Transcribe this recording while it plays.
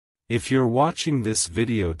If you're watching this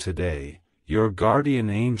video today, your guardian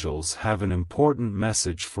angels have an important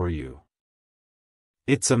message for you.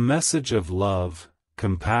 It's a message of love,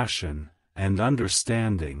 compassion, and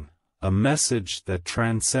understanding, a message that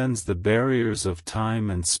transcends the barriers of time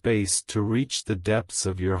and space to reach the depths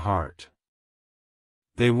of your heart.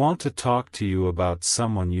 They want to talk to you about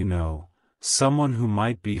someone you know, someone who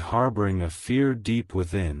might be harboring a fear deep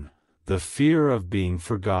within, the fear of being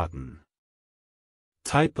forgotten.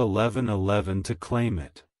 Type 1111 to claim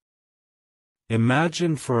it.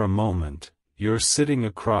 Imagine for a moment, you're sitting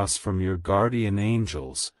across from your guardian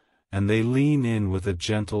angels, and they lean in with a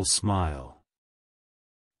gentle smile.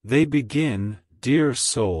 They begin, "Dear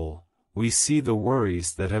soul, we see the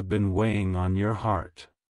worries that have been weighing on your heart.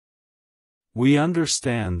 We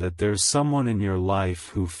understand that there's someone in your life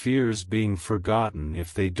who fears being forgotten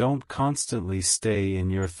if they don't constantly stay in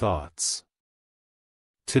your thoughts.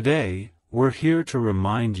 Today, we're here to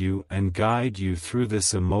remind you and guide you through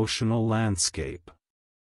this emotional landscape."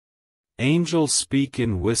 Angels speak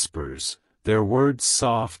in whispers, their words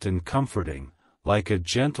soft and comforting, like a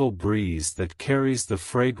gentle breeze that carries the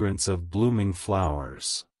fragrance of blooming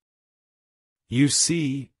flowers. You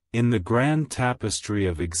see, in the grand tapestry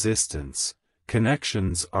of existence,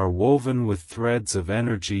 connections are woven with threads of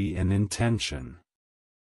energy and intention.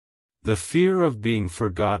 The fear of being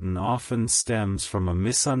forgotten often stems from a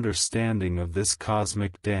misunderstanding of this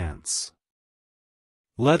cosmic dance.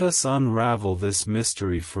 Let us unravel this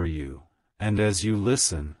mystery for you, and as you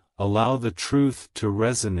listen, allow the truth to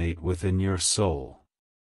resonate within your soul.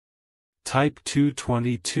 Type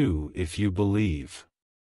 222 if you believe.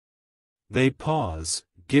 They pause,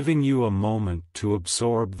 giving you a moment to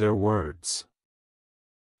absorb their words.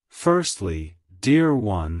 Firstly, dear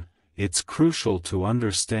one, it's crucial to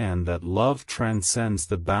understand that love transcends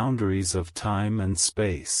the boundaries of time and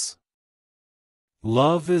space.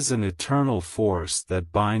 Love is an eternal force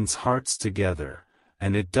that binds hearts together,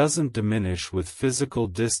 and it doesn't diminish with physical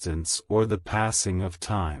distance or the passing of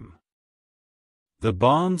time. The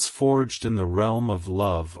bonds forged in the realm of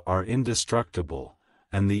love are indestructible,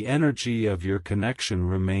 and the energy of your connection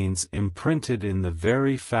remains imprinted in the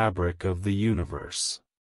very fabric of the universe.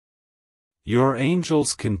 Your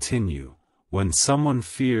angels continue, when someone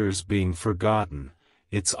fears being forgotten,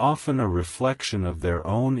 it's often a reflection of their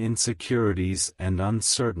own insecurities and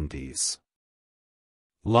uncertainties.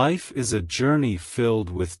 Life is a journey filled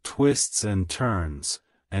with twists and turns,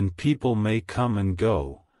 and people may come and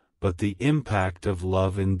go, but the impact of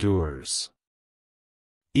love endures.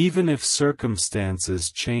 Even if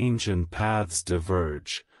circumstances change and paths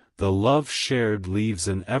diverge, the love shared leaves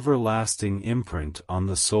an everlasting imprint on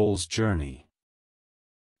the soul's journey.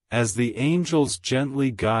 As the angels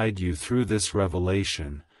gently guide you through this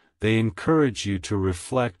revelation, they encourage you to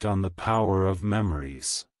reflect on the power of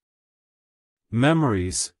memories.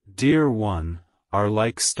 Memories, dear one, are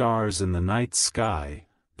like stars in the night sky,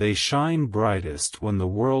 they shine brightest when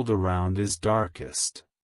the world around is darkest.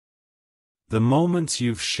 The moments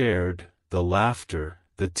you've shared, the laughter,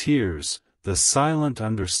 the tears, the silent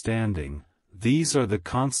understanding, these are the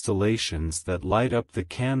constellations that light up the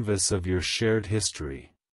canvas of your shared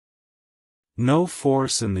history. No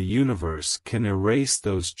force in the universe can erase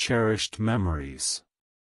those cherished memories.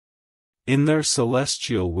 In their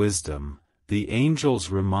celestial wisdom, the angels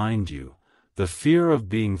remind you, the fear of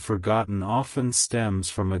being forgotten often stems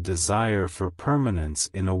from a desire for permanence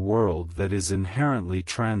in a world that is inherently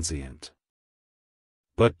transient.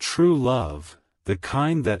 But true love, the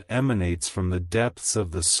kind that emanates from the depths of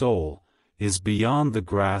the soul, is beyond the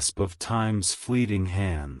grasp of time's fleeting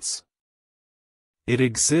hands. It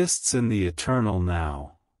exists in the eternal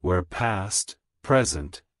now, where past,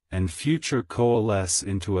 present, and future coalesce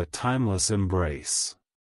into a timeless embrace.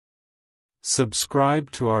 Subscribe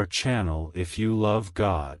to our channel if you love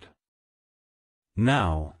God.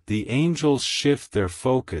 Now, the angels shift their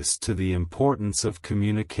focus to the importance of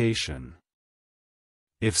communication.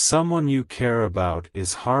 If someone you care about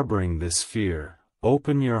is harboring this fear,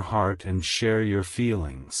 open your heart and share your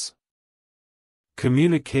feelings.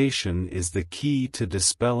 Communication is the key to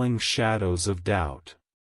dispelling shadows of doubt.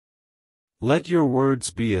 Let your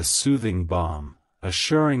words be a soothing balm,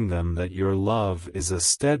 assuring them that your love is a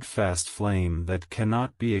steadfast flame that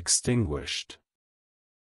cannot be extinguished.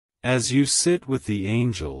 As you sit with the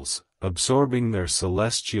angels, absorbing their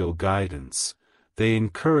celestial guidance, they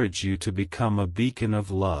encourage you to become a beacon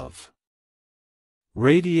of love.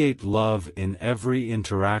 Radiate love in every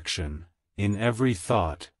interaction, in every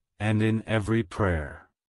thought, and in every prayer.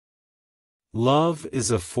 Love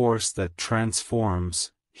is a force that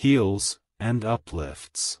transforms, heals, and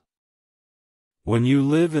uplifts. When you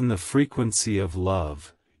live in the frequency of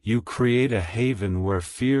love, you create a haven where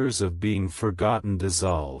fears of being forgotten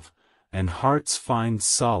dissolve, and hearts find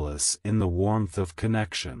solace in the warmth of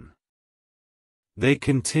connection. They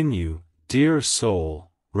continue, "Dear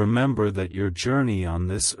soul, remember that your journey on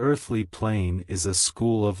this earthly plane is a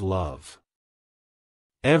school of love.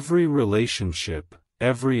 Every relationship,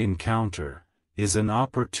 every encounter, is an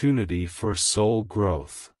opportunity for soul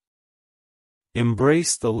growth.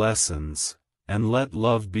 Embrace the lessons, and let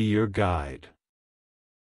love be your guide."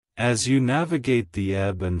 As you navigate the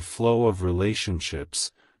ebb and flow of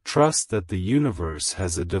relationships, trust that the universe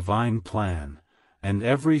has a divine plan, and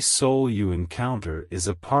every soul you encounter is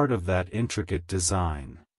a part of that intricate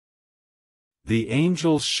design. The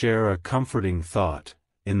angels share a comforting thought: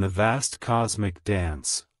 in the vast cosmic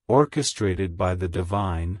dance, orchestrated by the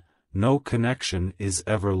divine, no connection is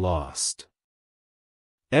ever lost.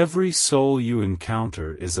 Every soul you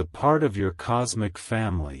encounter is a part of your cosmic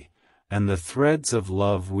family, and the threads of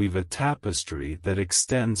love weave a tapestry that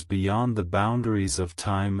extends beyond the boundaries of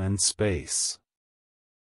time and space.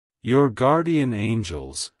 Your guardian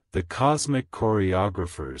angels, the cosmic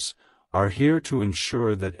choreographers, are here to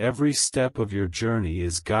ensure that every step of your journey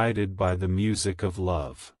is guided by the music of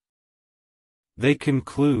love. They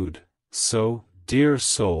conclude, "So, dear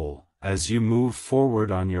soul, as you move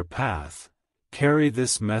forward on your path, carry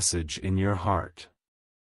this message in your heart.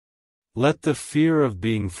 Let the fear of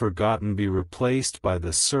being forgotten be replaced by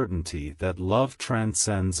the certainty that love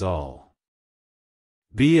transcends all.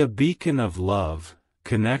 Be a beacon of love,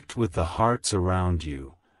 connect with the hearts around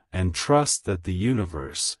you, and trust that the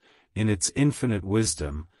universe, in its infinite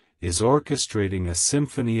wisdom, is orchestrating a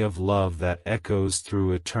symphony of love that echoes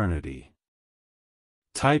through eternity."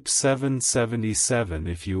 Type 777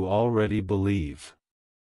 if you already believe.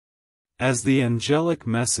 As the angelic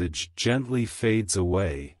message gently fades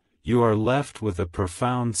away, you are left with a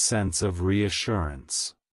profound sense of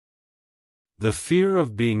reassurance. The fear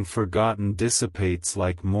of being forgotten dissipates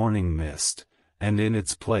like morning mist, and in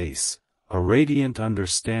its place, a radiant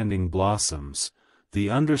understanding blossoms,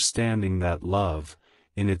 the understanding that love,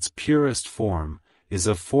 in its purest form, is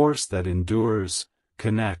a force that endures,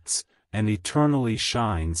 connects, and eternally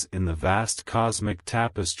shines in the vast cosmic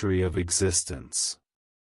tapestry of existence.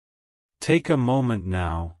 Take a moment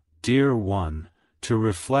now, dear one, to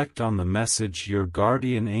reflect on the message your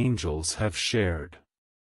guardian angels have shared.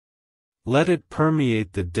 Let it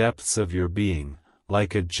permeate the depths of your being,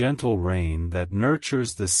 like a gentle rain that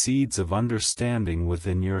nurtures the seeds of understanding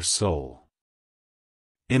within your soul.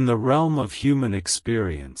 In the realm of human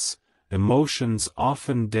experience, emotions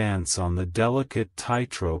often dance on the delicate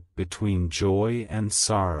tightrope between joy and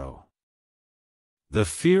sorrow. The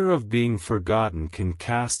fear of being forgotten can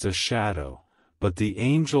cast a shadow, but the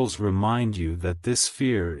angels remind you that this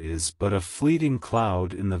fear is but a fleeting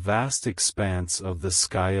cloud in the vast expanse of the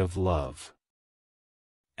sky of love.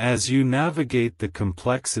 As you navigate the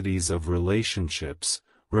complexities of relationships,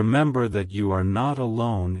 remember that you are not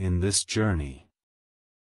alone in this journey.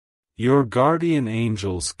 Your guardian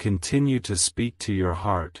angels continue to speak to your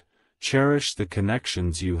heart. Cherish the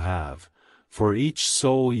connections you have, for each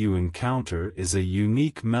soul you encounter is a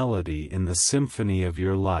unique melody in the symphony of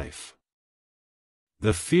your life.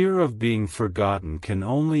 The fear of being forgotten can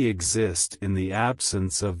only exist in the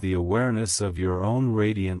absence of the awareness of your own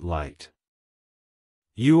radiant light.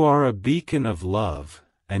 You are a beacon of love,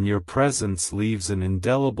 and your presence leaves an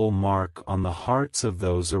indelible mark on the hearts of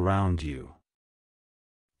those around you.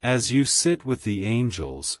 As you sit with the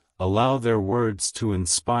angels, allow their words to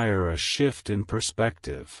inspire a shift in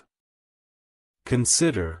perspective.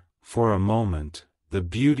 Consider, for a moment, the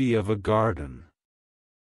beauty of a garden.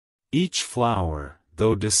 Each flower,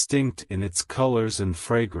 though distinct in its colors and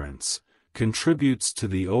fragrance, contributes to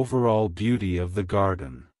the overall beauty of the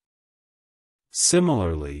garden.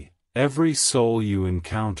 Similarly, every soul you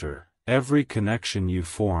encounter, every connection you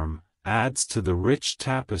form, adds to the rich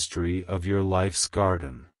tapestry of your life's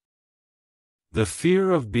garden. The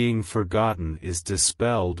fear of being forgotten is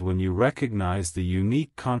dispelled when you recognize the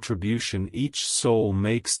unique contribution each soul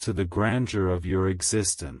makes to the grandeur of your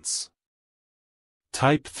existence.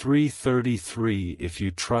 Type 333 if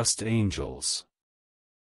you trust angels.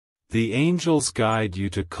 The angels guide you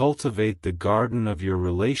to cultivate the garden of your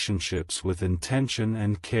relationships with intention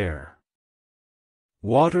and care.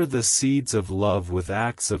 Water the seeds of love with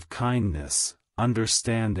acts of kindness,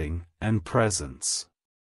 understanding, and presence.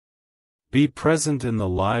 Be present in the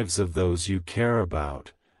lives of those you care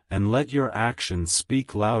about, and let your actions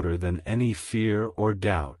speak louder than any fear or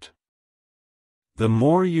doubt. The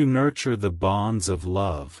more you nurture the bonds of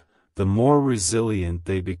love, the more resilient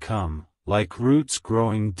they become, like roots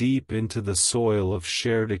growing deep into the soil of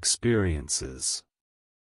shared experiences.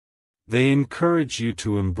 They encourage you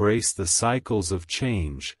to embrace the cycles of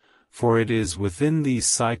change, for it is within these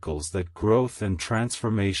cycles that growth and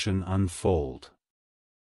transformation unfold.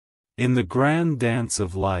 In the grand dance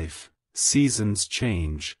of life, seasons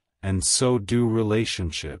change, and so do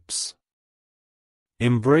relationships.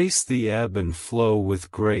 Embrace the ebb and flow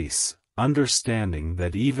with grace, understanding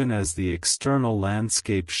that even as the external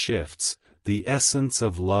landscape shifts, the essence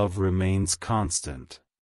of love remains constant.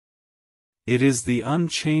 It is the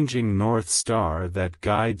unchanging North Star that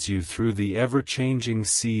guides you through the ever-changing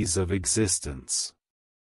seas of existence.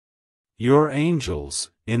 Your angels,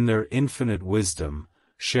 in their infinite wisdom,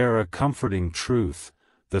 share a comforting truth: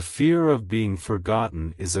 the fear of being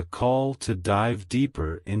forgotten is a call to dive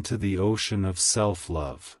deeper into the ocean of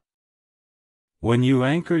self-love. When you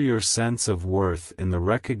anchor your sense of worth in the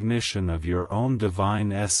recognition of your own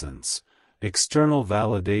divine essence, external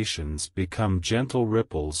validations become gentle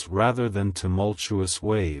ripples rather than tumultuous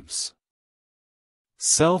waves.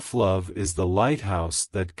 Self-love is the lighthouse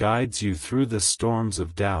that guides you through the storms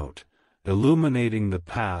of doubt, illuminating the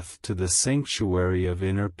path to the sanctuary of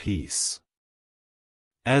inner peace.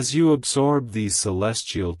 As you absorb these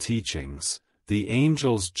celestial teachings, the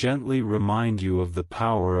angels gently remind you of the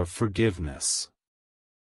power of forgiveness.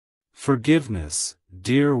 Forgiveness,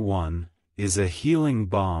 dear one, is a healing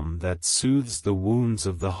balm that soothes the wounds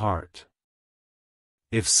of the heart.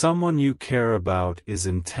 If someone you care about is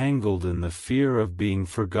entangled in the fear of being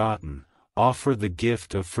forgotten, offer the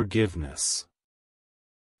gift of forgiveness.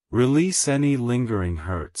 Release any lingering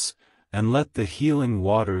hurts, and let the healing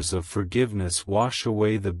waters of forgiveness wash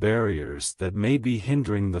away the barriers that may be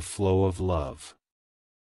hindering the flow of love.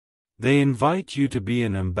 They invite you to be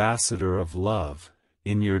an ambassador of love.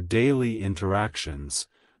 In your daily interactions,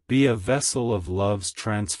 be a vessel of love's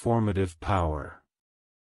transformative power.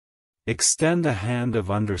 Extend a hand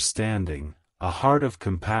of understanding, a heart of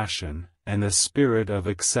compassion, and a spirit of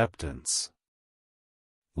acceptance.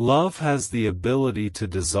 Love has the ability to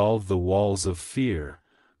dissolve the walls of fear,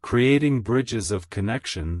 creating bridges of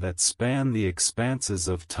connection that span the expanses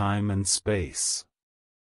of time and space.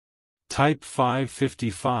 Type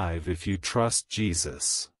 555 if you trust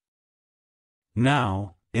Jesus.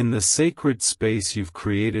 Now, in the sacred space you've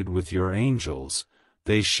created with your angels,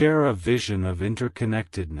 they share a vision of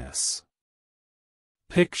interconnectedness.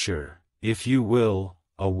 Picture, if you will,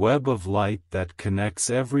 a web of light that connects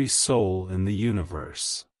every soul in the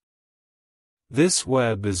universe. This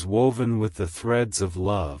web is woven with the threads of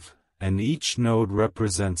love, and each node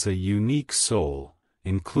represents a unique soul,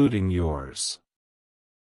 including yours.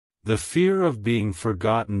 The fear of being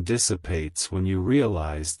forgotten dissipates when you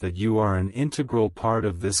realize that you are an integral part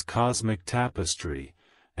of this cosmic tapestry,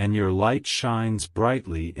 and your light shines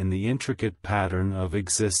brightly in the intricate pattern of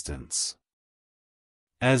existence.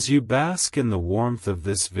 As you bask in the warmth of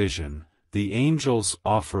this vision, the angels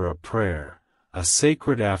offer a prayer, a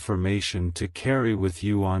sacred affirmation to carry with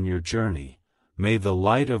you on your journey. May the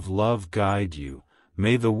light of love guide you,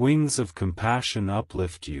 may the wings of compassion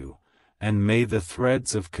uplift you, and may the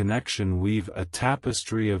threads of connection weave a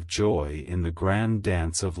tapestry of joy in the grand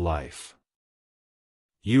dance of life.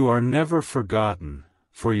 You are never forgotten,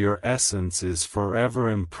 for your essence is forever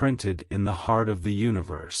imprinted in the heart of the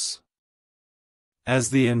universe.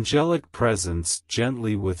 As the angelic presence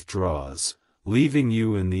gently withdraws, leaving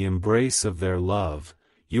you in the embrace of their love,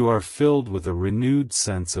 you are filled with a renewed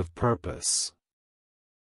sense of purpose.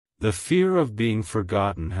 The fear of being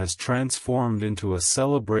forgotten has transformed into a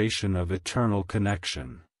celebration of eternal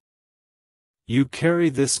connection. You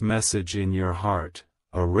carry this message in your heart,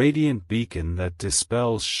 a radiant beacon that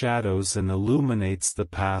dispels shadows and illuminates the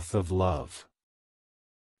path of love.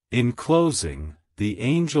 In closing, the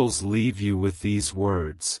angels leave you with these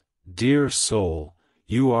words: Dear soul,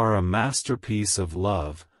 you are a masterpiece of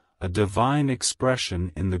love, a divine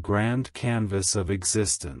expression in the grand canvas of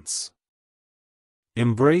existence.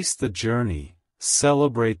 Embrace the journey,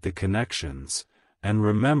 celebrate the connections, and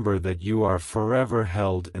remember that you are forever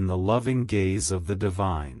held in the loving gaze of the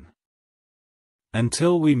divine.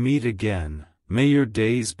 Until we meet again, may your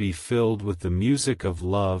days be filled with the music of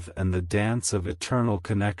love and the dance of eternal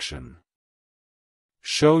connection.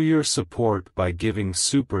 Show your support by giving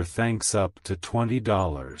super thanks up to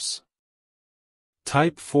 $20.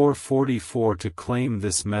 Type 444 to claim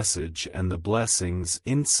this message and the blessings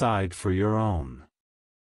inside for your own.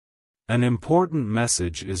 An important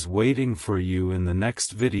message is waiting for you in the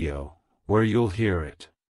next video, where you'll hear it.